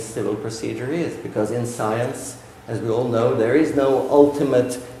Chinese civil procedure is, because in science, as we all know, there is no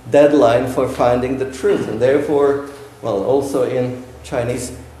ultimate deadline for finding the truth, and therefore, well, also in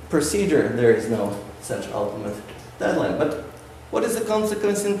Chinese procedure, there is no such ultimate deadline. But what is the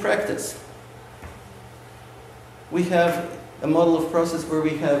consequence in practice? We have a model of process where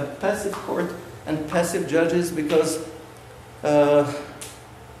we have passive court and passive judges because,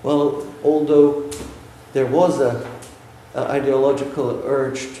 well, although there was an ideological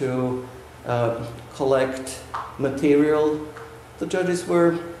urge to collect material, the judges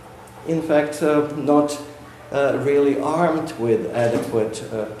were, in fact, not really armed with adequate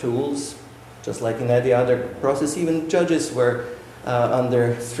tools. Just like in any other process, even judges were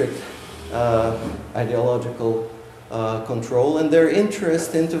under strict ideological control, and their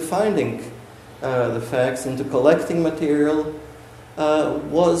interest into finding the facts, into collecting material,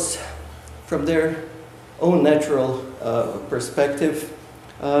 was, from their own natural perspective,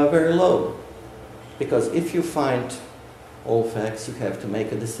 very low. Because if you find all facts, you have to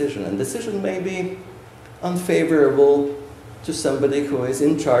make a decision. And decision may be unfavorable to somebody who is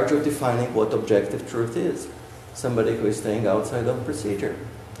in charge of defining what objective truth is. somebody who is staying outside of procedure.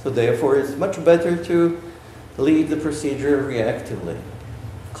 So therefore, it's much better to lead the procedure reactively,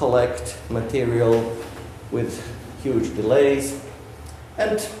 collect material with huge delays,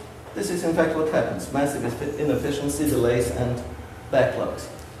 and this is in fact what happens: massive inefficiency, delays, and backlogs.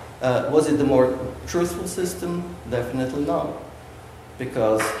 Was it the more truthful system? Definitely not.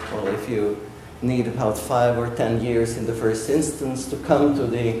 Because, well, if you need about 5 or 10 years in the first instance to come to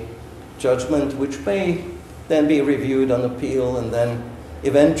the judgment, which may then be reviewed on appeal, and then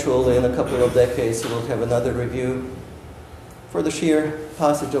eventually in a couple of decades you will have another review, for the sheer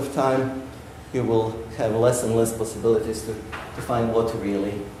passage of time, you will have less and less possibilities to find what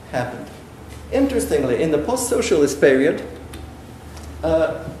really happened. Interestingly, in the post-socialist period,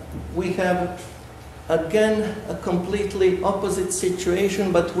 we have again a completely opposite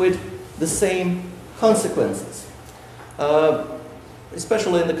situation, but with the same consequences.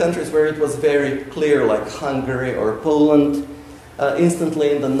 Especially in the countries where it was very clear, like Hungary or Poland.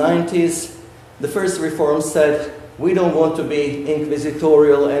 Instantly in the 90s, the first reform said, we don't want to be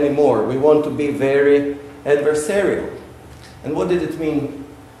inquisitorial anymore. We want to be very adversarial. And what did it mean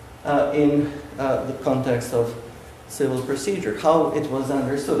in the context of civil procedure? How it was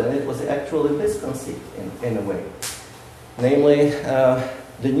understood, and it was actually misconceived in a way. Namely,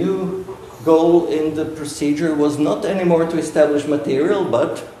 the new goal in the procedure was not anymore to establish material,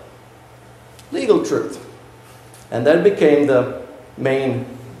 but legal truth. And that became the main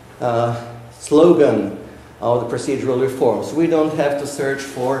slogan of the procedural reforms. We don't have to search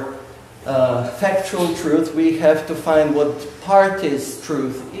for factual truth, we have to find what party's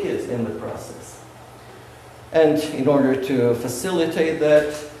truth is in the process. And in order to facilitate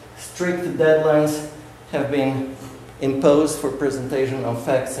that, strict deadlines have been imposed for presentation of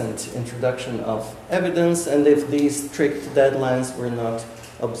facts and introduction of evidence, and if these strict deadlines were not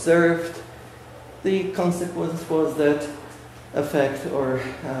observed, the consequence was that a fact or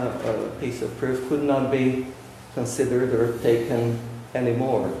a piece of proof could not be considered or taken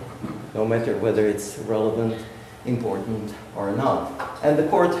anymore, no matter whether it's relevant, important, or not. And the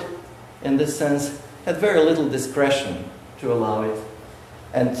court, in this sense, had very little discretion to allow it,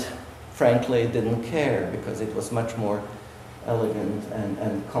 and frankly didn't care, because it was much more elegant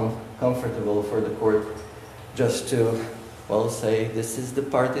and comfortable for the court just to, well, say, this is the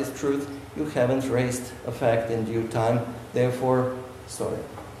party's truth, you haven't raised a fact in due time, therefore, sorry.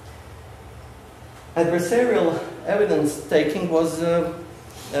 Adversarial evidence taking was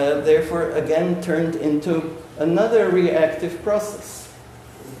therefore again turned into another reactive process.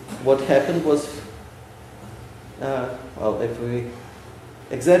 What happened was, well, if we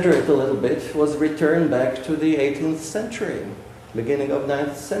exaggerate a little bit, was returned back to the 18th century, beginning of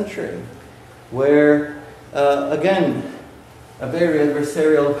 9th century, where, again, a very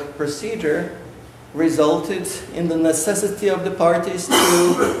adversarial procedure resulted in the necessity of the parties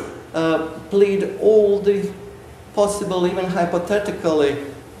to plead all the possible, even hypothetically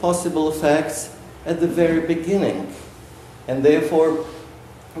possible facts at the very beginning. And therefore,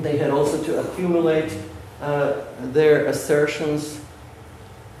 they had also to accumulate their assertions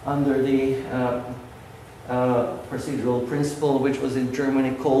under the procedural principle, which was in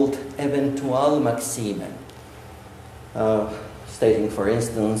Germany called Eventualmaxime, stating, for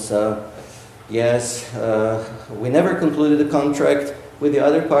instance, yes, we never concluded a contract with the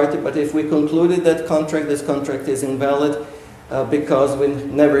other party, but if we concluded that contract, this contract is invalid because we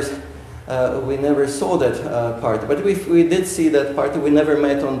never saw that party. But if we did see that party, we never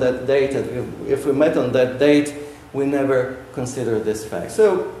met on that date. If we met on that date, we never considered this fact.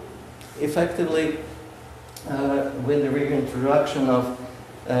 So, effectively, with the reintroduction of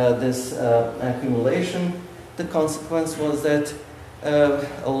this accumulation, the consequence was that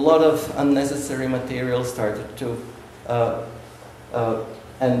a lot of unnecessary material started to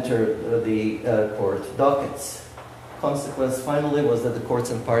enter the court dockets. Consequence finally was that the courts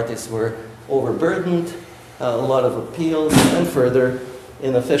and parties were overburdened, a lot of appeals, and further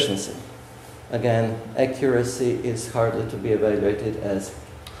inefficiency. Again, accuracy is hardly to be evaluated as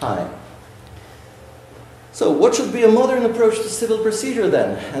high. So what should be a modern approach to civil procedure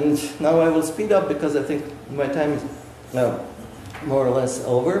then? And now I will speed up because I think my time is now more or less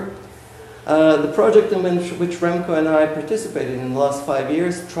over. The project in which Remco and I participated in the last 5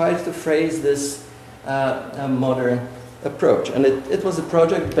 years tried to phrase this modern approach. And it was a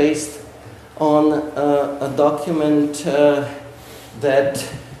project based on a document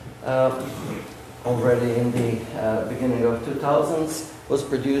that already in the beginning of 2000s was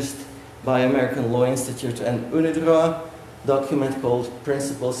produced by American Law Institute and UNIDROIT, document called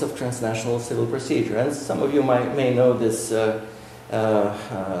Principles of Transnational Civil Procedure. And some of you may know this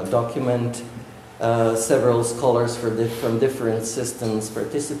document. Several scholars from different systems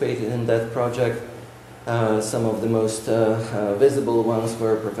participated in that project. Some of the most visible ones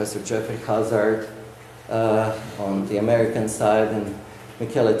were Professor Jeffrey Hazard on the American side, and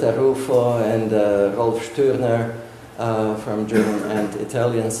Michele Tarufo and Rolf Sturner from German and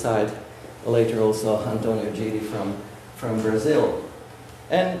Italian side. Later also Antonio Giri from Brazil.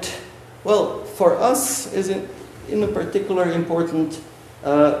 And, well, for us is in a particular important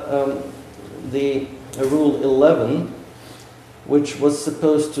the Rule 11, which was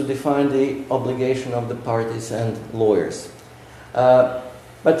supposed to define the obligation of the parties and lawyers.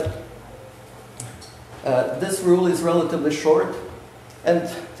 But this rule is relatively short, and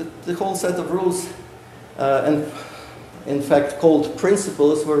the whole set of rules, and in fact called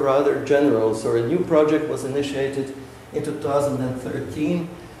principles, were rather general. So a new project was initiated in 2013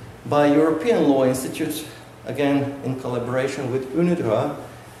 by European Law Institute, again in collaboration with UNIDROIT,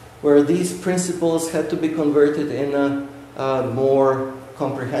 where these principles had to be converted in a more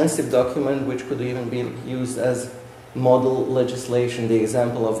comprehensive document, which could even be used as model legislation, the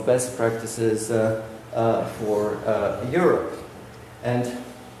example of best practices for Europe. And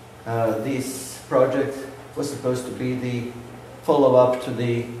this project was supposed to be the follow-up to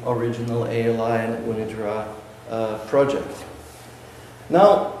the original ALI and UNIDROIT project.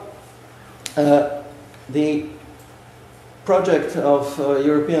 Now, the project of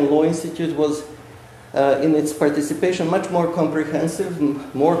European Law Institute was, in its participation, much more comprehensive.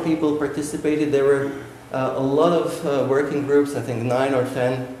 More people participated. There were a lot of working groups, I think 9 or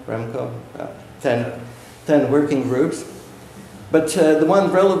 10, Remco, 10 working groups. But the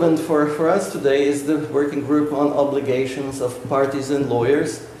one relevant for us today is the working group on obligations of parties and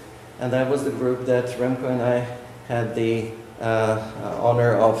lawyers. And that was the group that Remco and I had the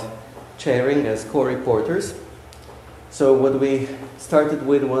honor of chairing as co-reporters. So what we started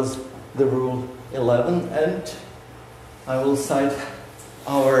with was the Rule 11, and I will cite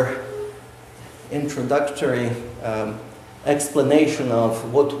our introductory explanation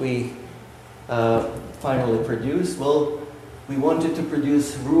of what we finally produced. Well, we wanted to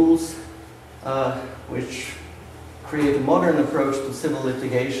produce rules which create a modern approach to civil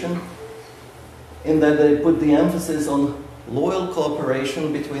litigation, in that they put the emphasis on loyal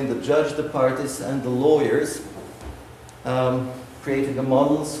cooperation between the judge, the parties, and the lawyers, creating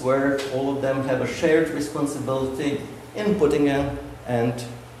models where all of them have a shared responsibility in putting an end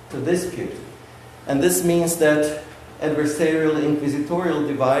to dispute. And this means that adversarial inquisitorial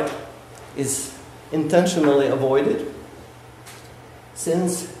divide is intentionally avoided,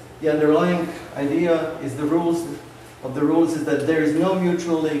 since the underlying idea is the rules is that there is no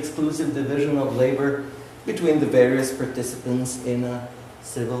mutually exclusive division of labor between the various participants in a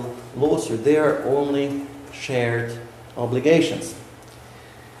civil lawsuit. They are only shared obligations.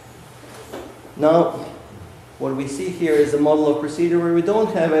 Now, what we see here is a model of procedure where we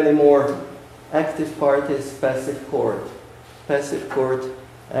don't have any more active parties, passive court,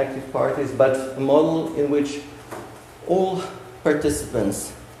 active parties, but a model in which all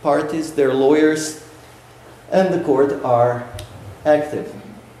participants, parties, their lawyers, and the court are active.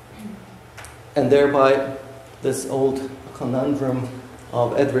 And thereby, this old conundrum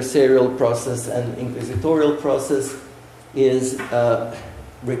of adversarial process and inquisitorial process is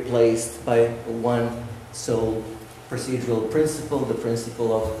replaced by one sole procedural principle, the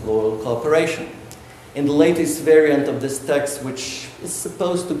principle of loyal cooperation. In the latest variant of this text, which is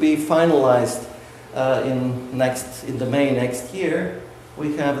supposed to be finalized in the May next year,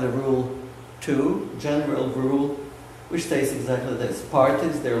 we have the Rule 2, general rule, which states exactly this: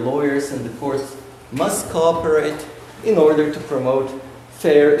 parties, their lawyers, and the courts must cooperate in order to promote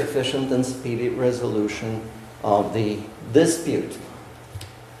fair, efficient, and speedy resolution of the dispute.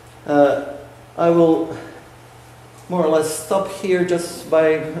 I will more or less stop here just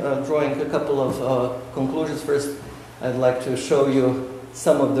by drawing a couple of conclusions. First, I'd like to show you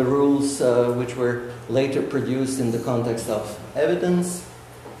some of the rules which were later produced in the context of evidence.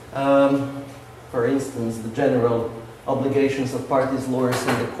 For instance, the general obligations of parties, lawyers,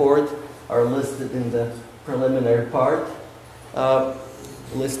 and the court are listed in the preliminary part,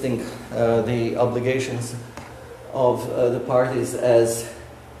 listing the obligations of the parties as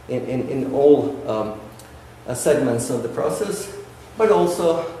in all segments of the process, but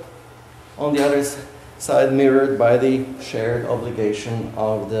also on the other side mirrored by the shared obligation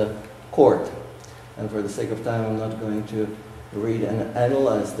of the court. And for the sake of time, I'm not going to read and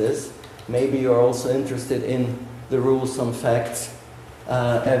analyze this. Maybe you're also interested in the rules on facts,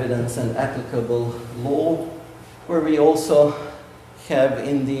 evidence, and applicable law, where we also have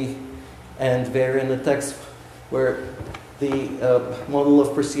in the end variant a text where the model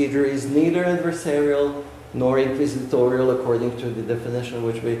of procedure is neither adversarial nor inquisitorial according to the definition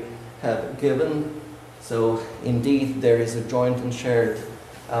which we have given. So indeed there is a joint and shared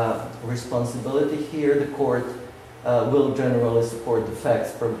responsibility here. The court will generally support the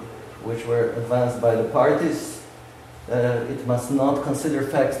facts which were advanced by the parties. It must not consider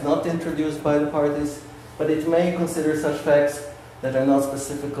facts not introduced by the parties, but it may consider such facts that are not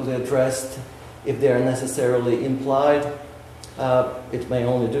specifically addressed if they are necessarily implied. It may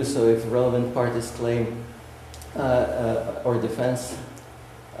only do so if relevant parties claim or defense,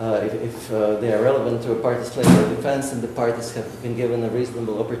 if they are relevant to a party's claim or defense and the parties have been given a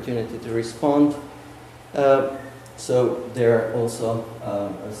reasonable opportunity to respond. So there are also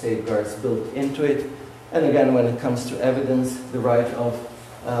safeguards built into it. And again, when it comes to evidence, the right of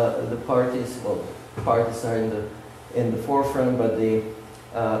the parties, well, parties are in the forefront, but the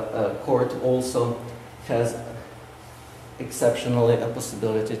court also has exceptionally a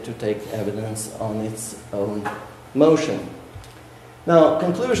possibility to take evidence on its own motion. Now,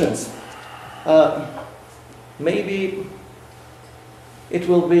 conclusions. Maybe it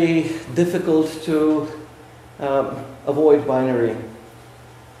will be difficult to avoid binary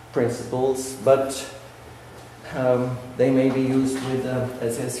principles, but they may be used with,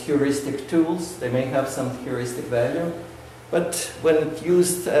 as heuristic tools. They may have some heuristic value, but when it's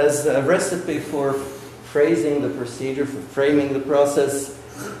used as a recipe for phrasing the procedure, for framing the process,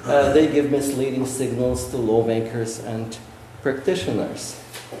 they give misleading signals to lawmakers and practitioners.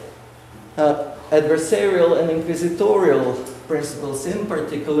 Adversarial and inquisitorial principles in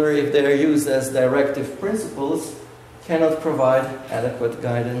particular, if they are used as directive principles, cannot provide adequate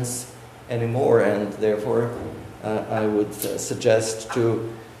guidance anymore, and therefore I would suggest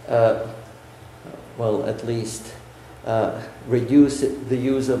to, well, at least reduce the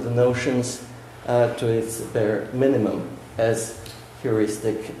use of the notions to its bare minimum as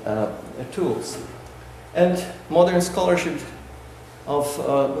heuristic tools. And modern scholarship of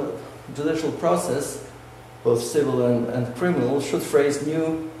judicial process, both civil and criminal, should phrase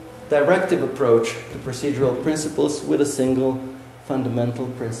new directive approach to procedural principles with a single fundamental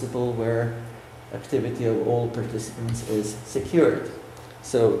principle where activity of all participants is secured.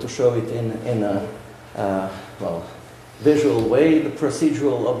 So to show it in a well, visual way, the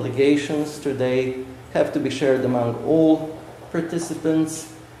procedural obligations today have to be shared among all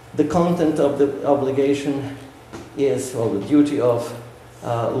participants. The content of the obligation is, well, the duty of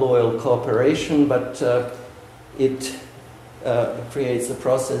loyal cooperation, but it creates a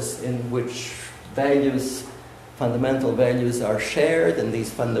process in which values, fundamental values are shared, and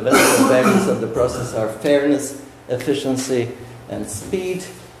these fundamental values of the process are fairness, efficiency, and speed.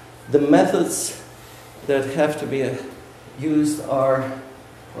 The methods that have to be used are,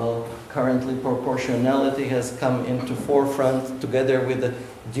 well, currently proportionality has come into forefront together with the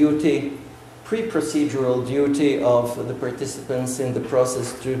duty, pre-procedural duty of the participants in the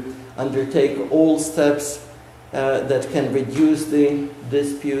process to undertake all steps that can reduce the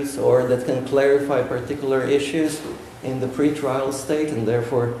disputes or that can clarify particular issues in the pre-trial state, and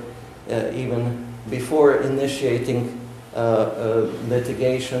therefore even before initiating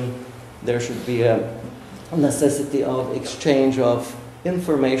litigation there should be a necessity of exchange of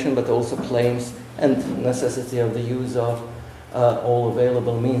information but also claims, and necessity of the use of all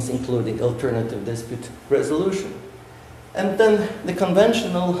available means, including alternative dispute resolution. And then the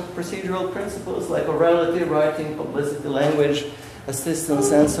conventional procedural principles like orality, writing, publicity, language,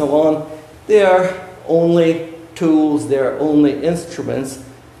 assistance, and so on, they are only tools, they are only instruments,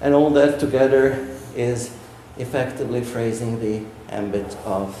 and all that together is effectively phrasing the ambit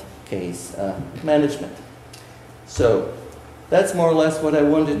of case management. So that's more or less what I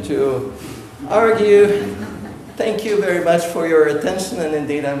wanted to argue. Thank you very much for your attention, and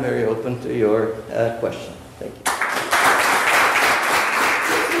indeed I'm very open to your questions.